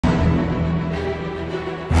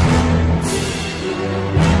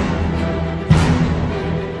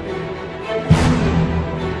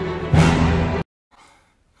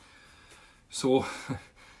So,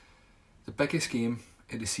 the biggest game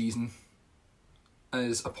of the season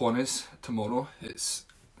is upon us tomorrow. It's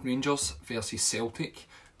Rangers versus Celtic.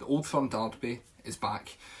 The Old Firm derby is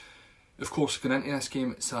back. Of course, going into this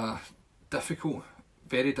game, it's a difficult,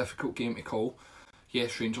 very difficult game to call.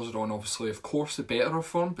 Yes, Rangers are on, obviously, of course, the better of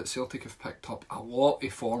form, but Celtic have picked up a lot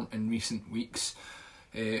of form in recent weeks.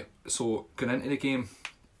 So, going into the game,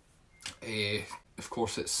 of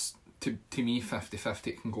course, it's to me 50-50.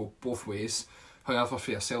 It can go both ways. However,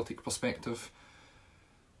 from a Celtic perspective,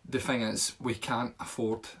 the thing is, we can't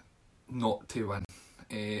afford not to win.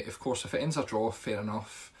 Of course, if it ends a draw, fair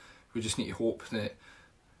enough. We just need to hope that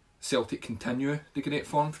Celtic continue the great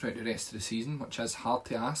form throughout the rest of the season, which is hard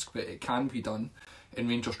to ask, but it can be done, and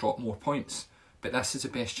Rangers drop more points. But this is the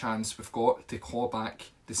best chance we've got to claw back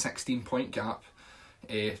the 16-point gap,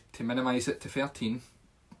 to minimise it to 13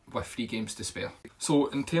 with 3 games to spare. So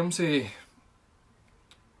in terms of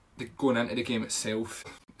going into the game itself,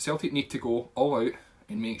 Celtic need to go all out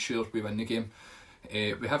and make sure we win the game.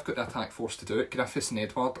 We have got the attack force to do it. Griffiths and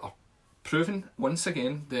Edward are proving once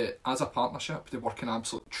again that as a partnership they work an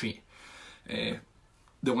absolute treat. The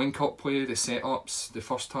link-up play, the setups, the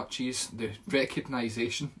first touches, the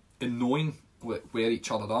recognition and knowing where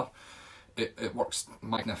each other are, it works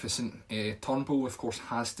magnificent. Turnbull, of course,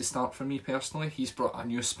 has to start for me personally. He's brought a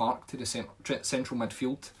new spark to the central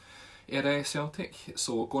midfield area of Celtic.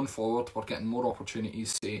 So going forward, we're getting more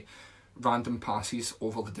opportunities to random passes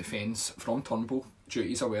over the defence from Turnbull due to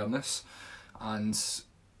his awareness, and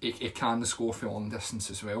it can score from long distance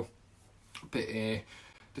as well. But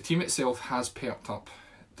the team itself has perked up.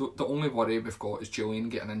 The only worry we've got is Julian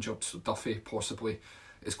getting injured, so Duffy possibly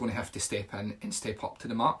is going to have to step in and step up to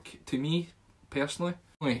the mark. To me, personally,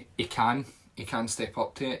 he can step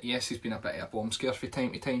up to it. Yes, he's been a bit of a bomb scare from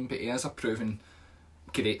time to time, but he is a proven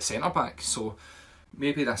great centre-back. So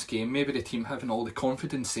maybe this game, maybe the team having all the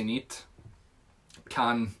confidence they need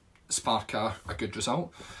can spark a good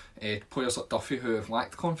result. Players like Duffy, who have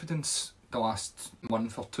lacked confidence the last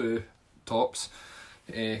month or two tops,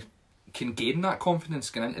 can gain that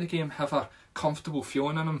confidence going into the game, have a comfortable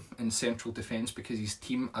feeling in him in central defence because his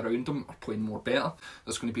team around him are playing more better.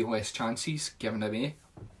 There's going to be less chances given away,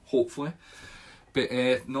 hopefully.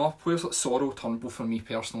 But no, players like Sorrell, Turnbull for me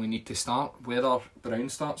personally need to start. Whether Brown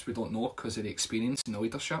starts, we don't know because of the experience and the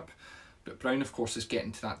leadership. But Brown, of course, is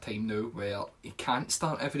getting to that time now where he can't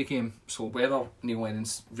start every game. So whether Neil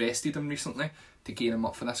Lennon's rested him recently to gear him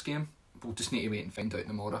up for this game, we'll just need to wait and find out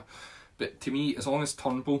tomorrow. But to me, as long as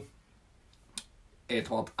Turnbull,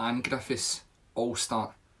 Edward and Griffiths all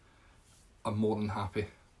start, I'm more than happy.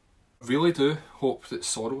 I really do hope that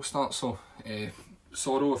Sorrell starts. So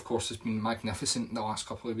Sorrell, of course, has been magnificent the last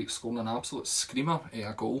couple of weeks, scoring an absolute screamer,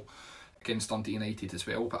 a goal against Dundee United as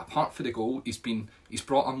well. But apart from the goal, he's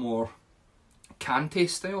brought a more Kante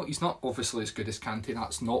style. He's not obviously as good as Kante,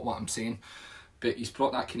 that's not what I'm saying, but he's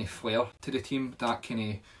brought that kind of flair to the team, that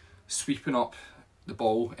kind of sweeping up the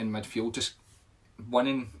ball in midfield, just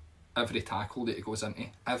winning every tackle that he goes into,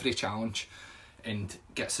 every challenge, and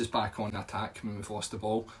gets us back on attack when we've lost the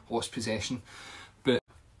ball, lost possession.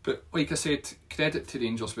 But like I said, credit to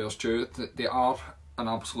Rangers where's due, that they are an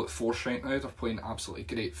absolute force right now. They're playing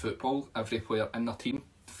absolutely great football. Every player in their team,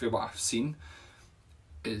 for what I've seen,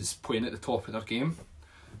 is playing at the top of their game.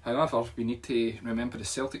 However, we need to remember the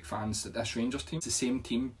Celtic fans that this Rangers team is the same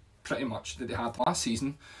team pretty much that they had last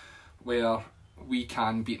season, where we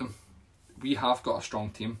can beat them. We have got a strong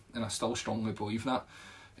team, and I still strongly believe that.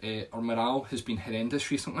 Our morale has been horrendous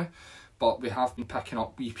recently, but we have been picking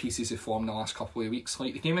up wee pieces of form the last couple of weeks.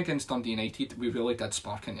 Like the game against Dundee United, we really did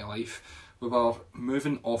spark into life. We were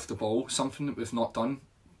moving off the ball, something that we've not done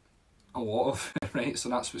a lot of, right? So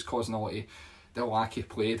that's what's causing a lot of the lack of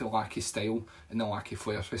play, the lack of style, and the lack of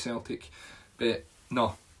flair for Celtic. But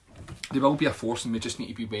no, they will be a force, and we just need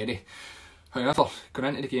to be wary. However, going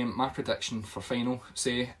into the game, my prediction for final,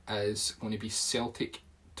 say, is going to be Celtic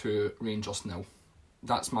 2, Rangers 0.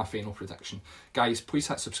 That's my final prediction. Guys, please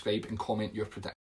hit subscribe and comment your prediction.